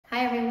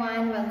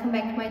welcome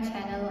back to my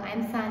channel.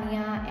 I'm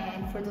Sania,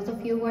 and for those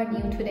of you who are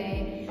new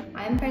today,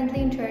 I'm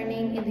currently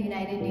interning in the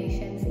United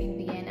Nations in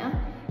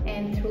Vienna,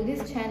 and through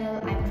this channel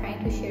I'm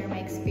trying to share my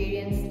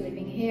experience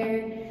living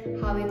here,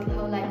 how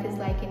life is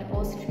like in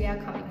Austria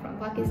coming from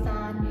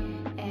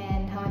Pakistan,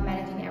 and how I'm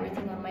managing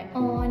everything on my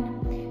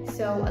own.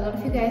 So a lot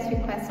of you guys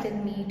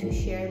requested me to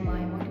share my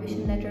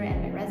motivation letter and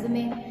my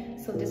resume,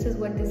 so this is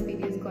what this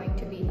video is going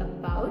to be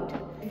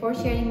about. Before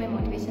sharing my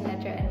motivation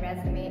letter and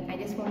resume, I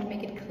just want to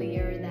make it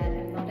clear that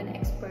I'm not an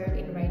expert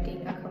in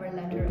writing a cover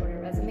letter or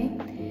a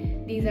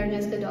resume. These are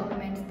just the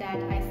documents that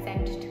I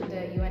sent to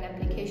the UN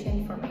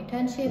application for my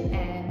internship,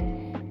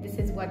 and this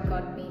is what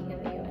got me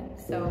in the UN.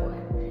 So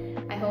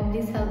I hope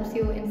this helps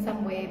you in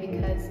some way,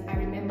 because I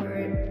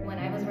remember when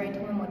I was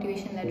writing my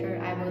motivation letter,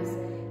 I was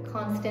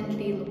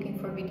constantly looking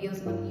for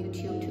videos on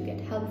YouTube to get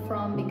help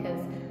from,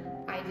 because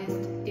I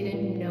just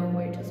didn't know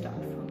where to start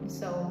from.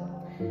 So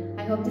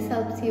I hope this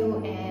helps you,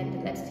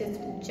 and let's just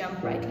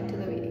jump right into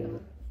the video.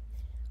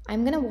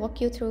 I'm gonna walk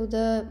you through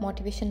the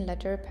motivation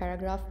letter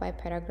paragraph by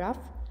paragraph.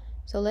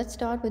 So let's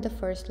start with the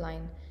first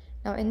line.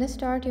 Now in the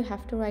start you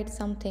have to write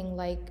something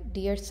like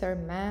 "Dear Sir,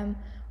 Ma'am,"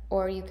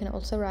 or you can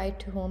also write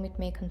 "To whom it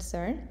may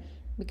concern,"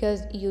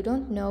 because you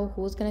don't know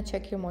who's gonna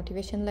check your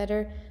motivation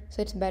letter,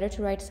 so it's better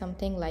to write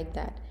something like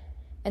that.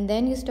 And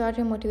then you start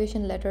your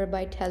motivation letter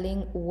by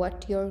telling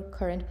what your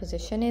current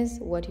position is,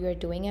 what you are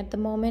doing at the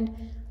moment.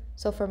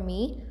 So for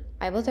me,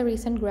 I was a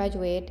recent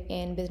graduate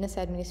in business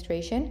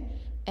administration,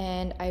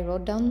 and I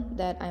wrote down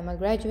that I'm a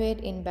graduate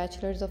in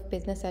Bachelor's of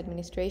Business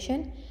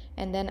Administration,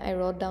 and then I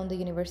wrote down the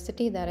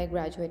university that I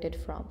graduated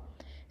from.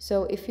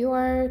 So if you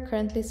are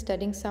currently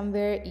studying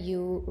somewhere,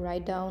 you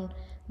write down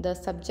the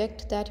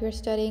subject that you're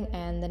studying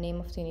and the name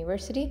of the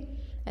university.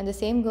 And the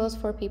same goes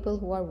for people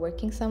who are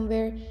working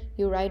somewhere.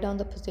 You write down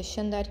the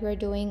position that you are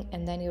doing,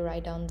 and then you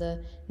write down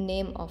the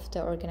name of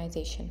the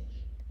organization.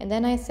 And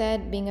then I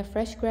said, being a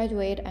fresh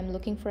graduate, I'm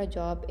looking for a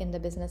job in the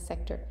business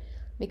sector,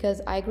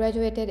 because I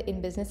graduated in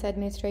business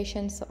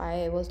administration, so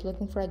I was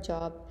looking for a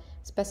job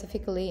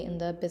specifically in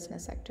the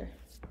business sector.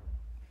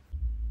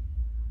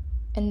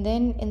 And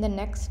then in the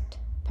next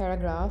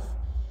paragraph,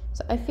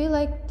 so I feel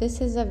like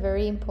this is a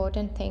very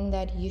important thing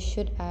that you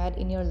should add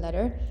in your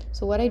letter.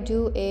 So what I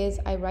do is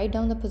I write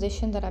down the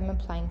position that I'm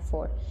applying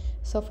for.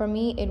 So for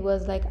me, it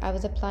was like I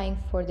was applying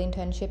for the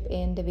internship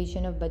in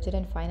Division of Budget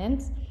and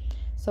Finance.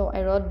 So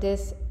I wrote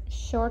this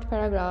short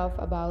paragraph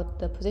about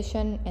the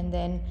position, and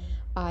then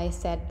I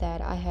said that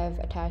I have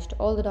attached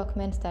all the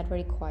documents that were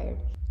required.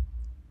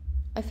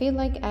 I feel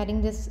like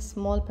adding this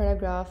small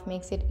paragraph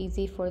makes it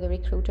easy for the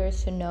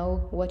recruiters to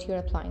know what you're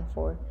applying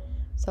for.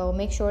 So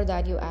make sure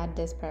that you add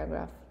this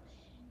paragraph.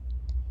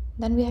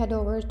 Then we head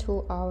over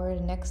to our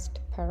next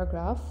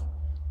paragraph.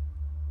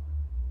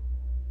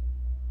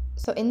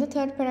 So in the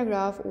third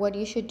paragraph, what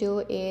you should do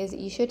is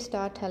you should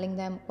start telling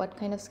them what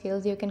kind of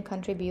skills you can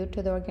contribute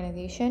to the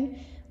organization.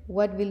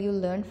 What will you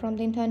learn from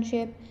the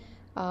internship?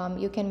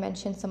 You can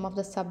mention some of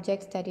the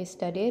subjects that you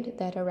studied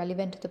that are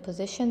relevant to the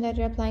position that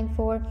you're applying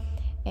for.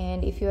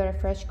 And if you are a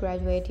fresh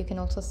graduate, you can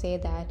also say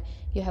that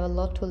you have a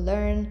lot to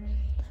learn.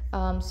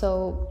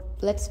 So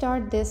let's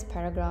start this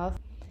paragraph.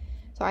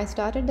 So I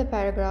started the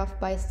paragraph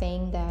by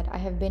saying that I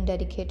have been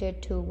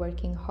dedicated to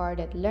working hard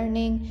at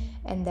learning,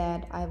 and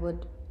that I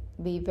would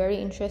be very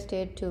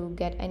interested to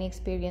get any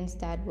experience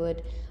that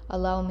would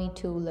allow me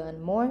to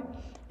learn more.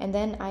 And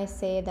then I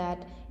say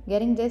that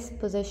getting this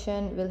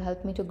position will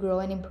help me to grow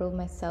and improve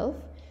myself.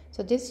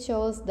 So this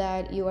shows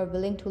that you are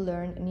willing to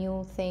learn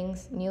new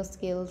things, new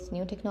skills,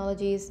 new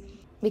technologies,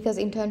 because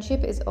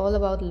internship is all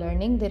about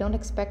learning. They don't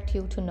expect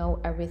you to know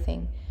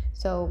everything.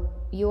 So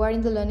you are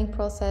in the learning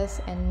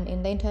process, and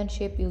in the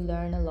internship you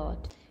learn a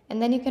lot.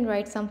 And then you can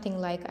write something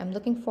like, I'm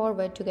looking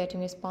forward to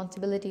getting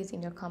responsibilities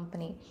in your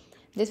company.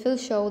 This will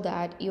show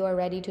that you are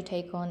ready to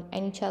take on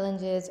any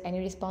challenges, any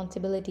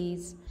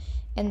responsibilities.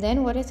 And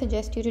then what I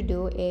suggest you to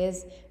do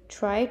is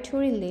try to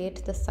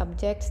relate the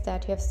subjects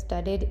that you have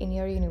studied in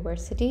your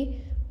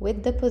university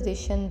with the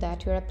position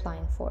that you're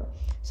applying for.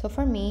 So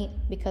for me,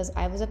 because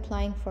I was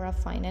applying for a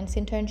finance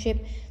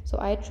internship, so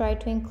I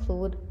tried to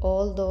include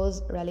all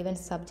those relevant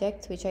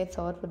subjects which I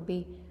thought would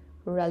be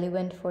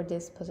relevant for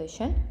this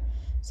position.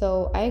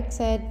 So I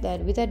said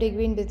that with a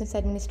degree in business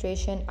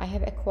administration, I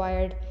have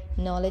acquired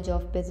knowledge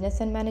of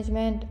business and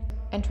management,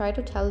 and try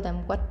to tell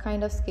them what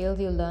kind of skills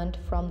you learned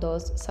from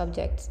those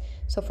subjects.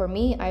 So for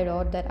me, I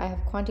wrote that I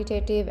have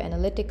quantitative,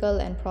 analytical,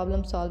 and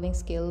problem-solving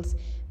skills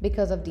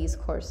because of these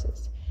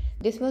courses.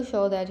 This will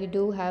show that you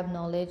do have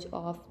knowledge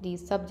of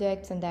these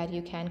subjects, and that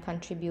you can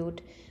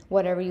contribute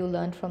whatever you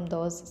learned from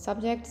those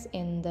subjects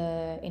in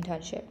the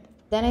internship.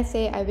 Then I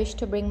say, I wish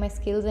to bring my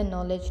skills and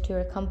knowledge to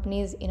your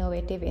company's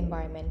innovative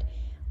environment.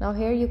 Now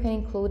here you can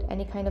include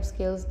any kind of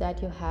skills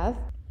that you have.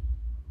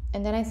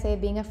 And then I say,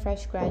 being a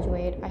fresh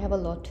graduate, I have a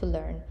lot to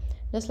learn.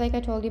 Just like I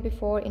told you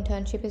before,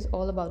 internship is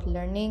all about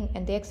learning,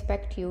 and they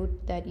expect you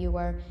that you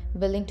are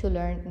willing to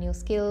learn new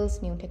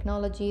skills, new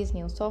technologies,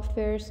 new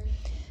softwares.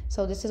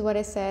 So this is what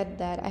I said,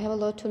 that I have a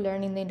lot to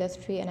learn in the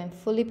industry, and I'm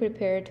fully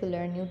prepared to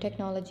learn new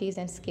technologies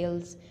and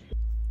skills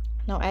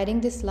Now,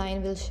 adding this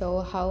line will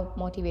show how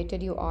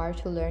motivated you are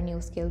to learn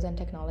new skills and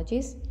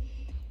technologies.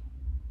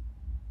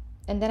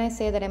 And then I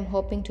say that I'm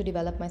hoping to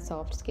develop my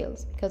soft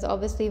skills, because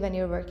obviously, when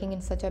you're working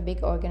in such a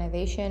big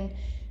organization,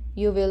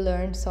 you will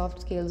learn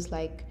soft skills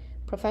like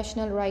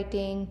professional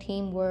writing,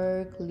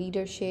 teamwork,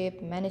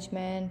 leadership,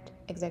 management,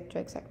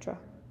 etc. etc.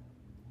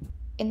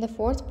 In the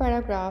fourth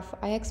paragraph,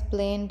 I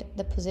explained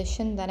the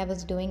position that I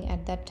was doing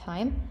at that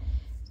time.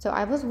 So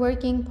I was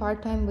working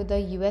part time with a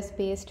US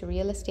based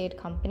real estate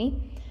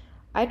company.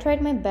 I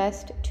tried my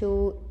best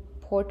to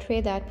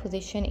portray that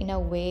position in a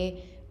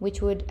way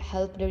which would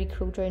help the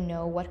recruiter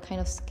know what kind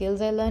of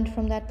skills I learned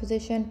from that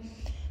position.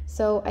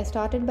 So I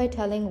started by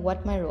telling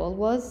what my role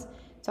was.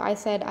 So I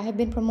said I have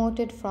been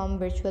promoted from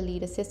virtual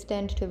lead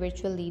assistant to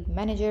virtual lead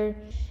manager.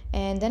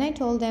 And then I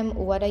told them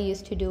what I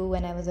used to do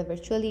when I was a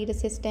virtual lead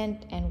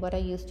assistant and what I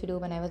used to do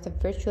when I was a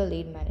virtual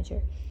lead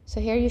manager. So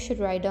here you should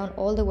write down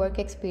all the work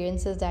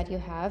experiences that you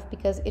have,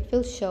 because it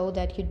will show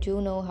that you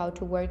do know how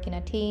to work in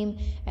a team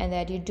and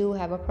that you do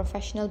have a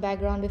professional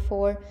background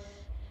before.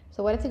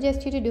 So what I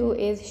suggest you to do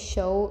is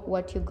show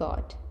what you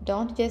got.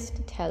 Don't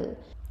just tell.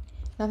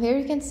 Now here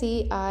you can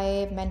see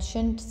I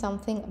mentioned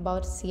something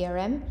about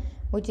CRM,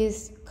 which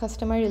is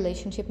customer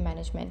relationship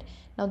management.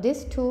 Now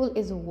this tool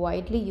is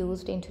widely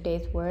used in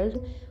today's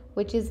world,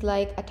 which is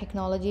like a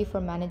technology for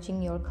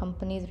managing your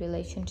company's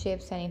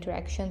relationships and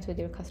interactions with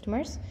your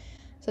customers.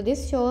 So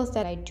this shows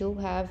that I do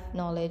have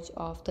knowledge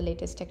of the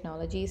latest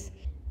technologies.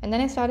 And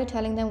then I started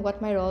telling them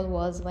what my role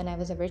was when I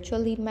was a virtual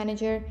lead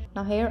manager.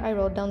 Now here I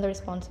wrote down the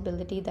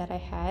responsibility that I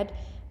had.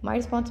 My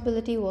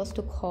responsibility was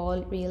to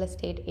call real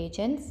estate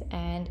agents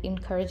and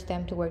encourage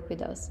them to work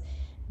with us.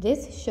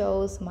 This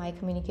shows my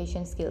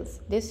communication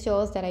skills. This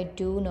shows that I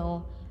do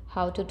know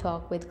how to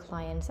talk with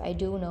clients. I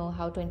do know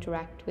how to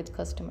interact with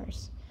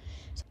customers.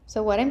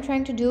 So what I'm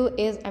trying to do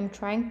is I'm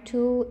trying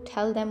to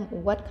tell them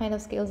what kind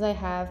of skills I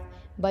have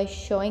by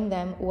showing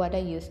them what I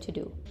used to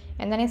do.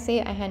 And then I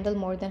say I handle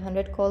more than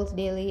 100 calls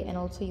daily and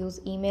also use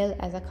email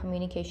as a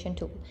communication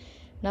tool.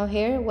 Now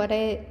here what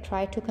I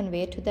tried to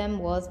convey to them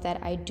was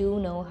that I do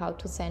know how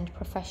to send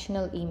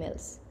professional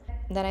emails.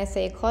 Then I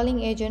say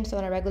calling agents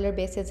on a regular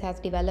basis has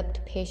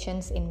developed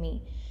patience in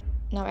me.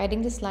 Now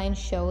adding this line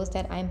shows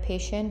that I'm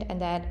patient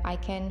and that I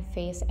can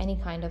face any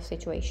kind of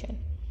situation.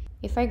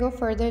 If I go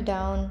further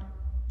down,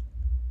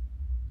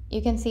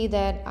 you can see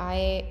that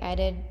I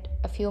added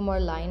a few more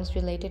lines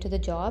related to the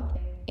job.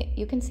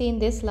 You can see in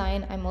this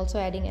line, I'm also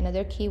adding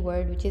another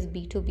keyword, which is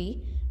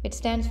B2B. It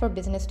stands for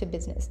business to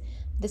business.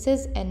 This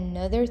is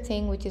another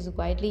thing which is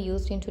widely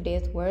used in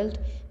today's world.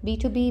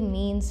 B2B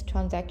means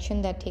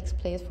transaction that takes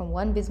place from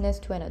one business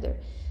to another.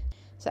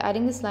 So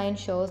adding this line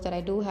shows that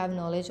I do have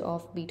knowledge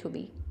of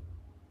B2B.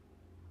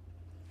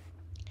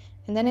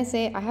 And then I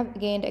say I have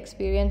gained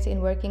experience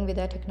in working with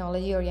a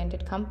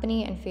technology-oriented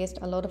company and faced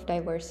a lot of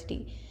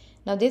diversity.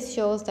 Now this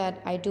shows that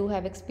I do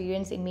have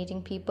experience in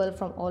meeting people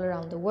from all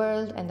around the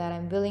world and that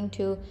I'm willing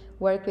to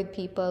work with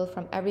people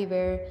from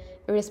everywhere,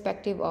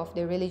 irrespective of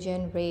their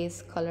religion,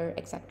 race, color,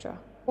 etc.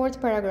 Fourth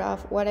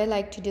paragraph, what I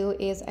like to do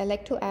is I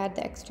like to add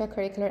the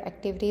extracurricular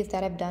activities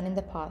that I've done in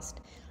the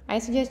past. I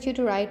suggest you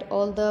to write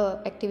all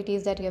the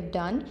activities that you have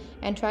done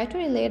and try to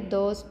relate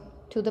those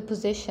to the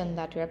position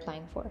that you're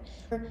applying for.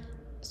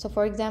 So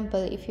for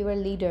example, if you were a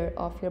leader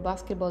of your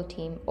basketball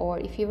team or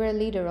if you were a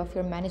leader of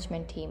your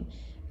management team,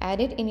 add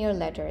it in your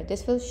letter.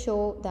 This will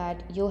show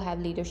that you have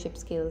leadership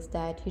skills,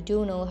 that you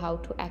do know how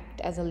to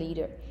act as a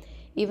leader.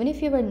 Even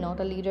if you were not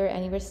a leader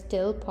and you were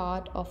still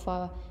part of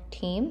a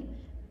team,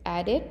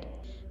 add it.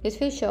 This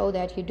will show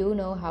that you do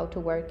know how to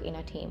work in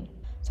a team.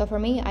 So for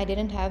me, I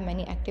didn't have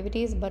many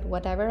activities, but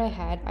whatever I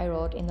had, I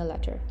wrote in the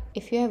letter.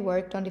 If you have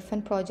worked on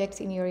different projects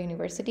in your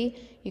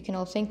university, you can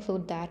also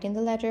include that in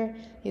the letter.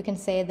 You can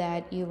say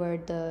that you were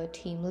the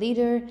team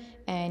leader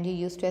and you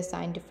used to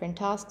assign different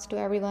tasks to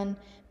everyone,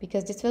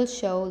 because this will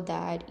show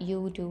that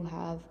you do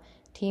have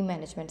team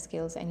management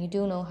skills and you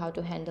do know how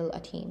to handle a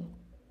team.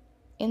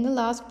 In the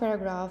last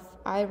paragraph,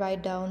 I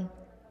write down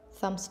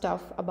some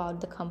stuff about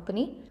the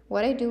company.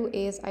 What I do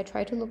is I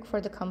try to look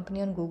for the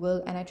company on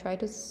Google and I try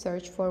to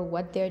search for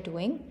what they're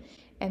doing,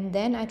 and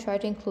then I try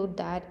to include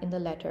that in the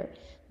letter.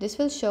 This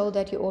will show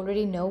that you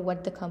already know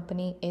what the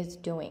company is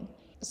doing.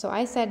 So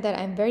I said that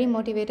I'm very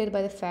motivated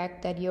by the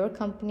fact that your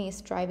company is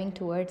striving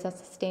towards a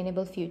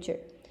sustainable future.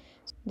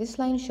 This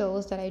line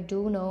shows that I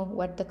do know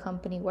what the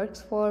company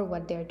works for,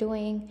 what they're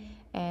doing,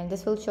 and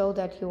this will show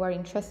that you are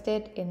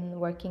interested in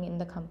working in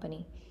the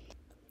company.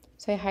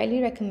 So I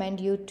highly recommend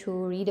you to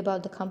read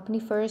about the company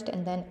first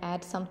and then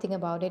add something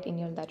about it in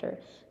your letter.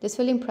 This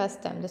will impress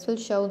them. This will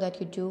show that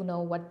you do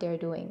know what they're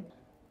doing.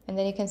 And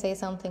then you can say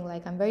something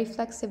like, I'm very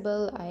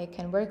flexible, I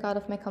can work out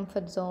of my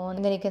comfort zone.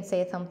 And then you can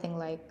say something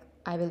like,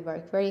 I will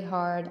work very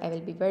hard, I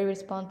will be very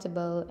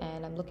responsible,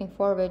 and I'm looking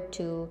forward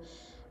to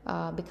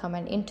become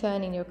an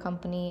intern in your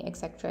company,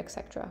 etc.,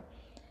 etc.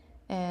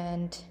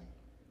 And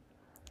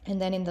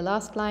then in the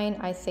last line,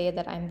 I say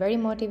that I'm very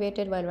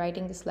motivated while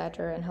writing this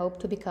letter and hope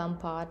to become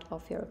part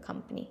of your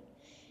company.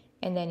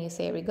 and then you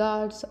say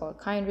regards or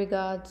kind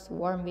regards,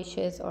 warm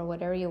wishes, or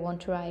whatever you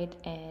want to write,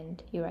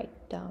 and you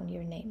write down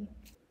your name.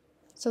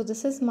 So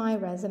this is my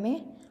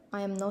resume.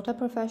 I am not a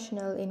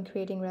professional in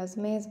creating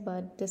resumes,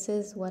 but this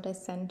is what I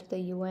sent to the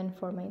UN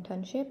for my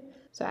internship.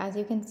 So as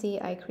you can see,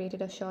 I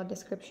created a short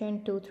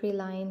description, 2-3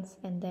 lines,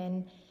 and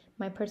then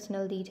my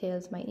personal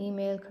details, my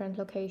email, current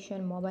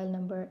location, mobile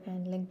number,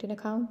 and LinkedIn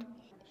account.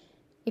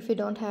 If you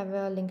don't have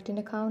a LinkedIn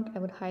account, I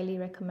would highly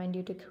recommend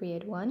you to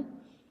create one.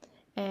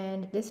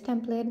 And this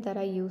template that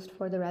I used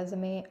for the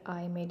resume,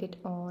 I made it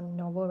on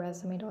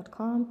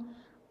novoresume.com.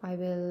 I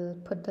will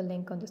put the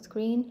link on the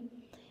screen.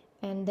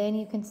 And then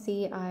you can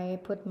see I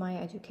put my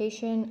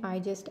education. I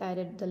just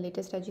added the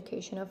latest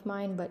education of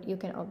mine, but you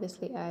can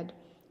obviously add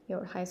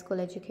your high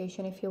school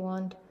education if you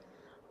want.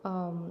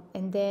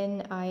 And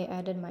then I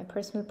added my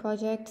personal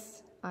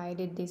projects. I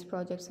did these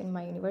projects in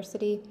my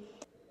university.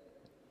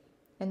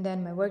 And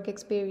then my work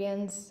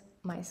experience,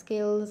 my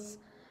skills.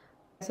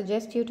 I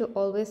suggest you to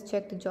always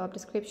check the job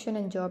description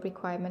and job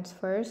requirements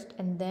first,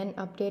 and then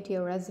update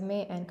your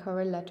resume and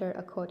cover letter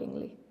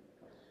accordingly.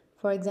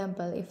 For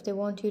example, if they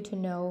want you to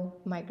know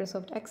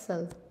Microsoft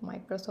Excel,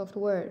 Microsoft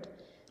Word,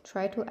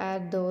 try to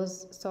add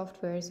those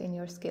softwares in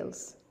your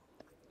skills.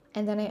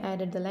 And then I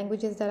added the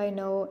languages that I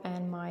know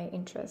and my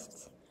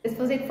interests. This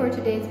was it for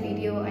today's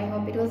video. I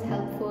hope it was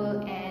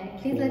helpful, and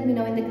please let me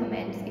know in the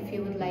comments if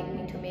you would like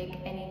me to make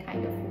any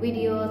kind of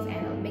videos,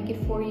 and I'll make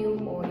it for you.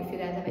 Or if you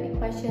guys have any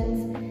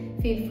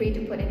questions, feel free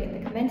to put it in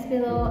the comments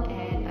below,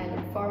 and I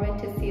look forward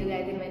to see you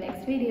guys in my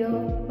next video.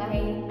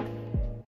 Bye!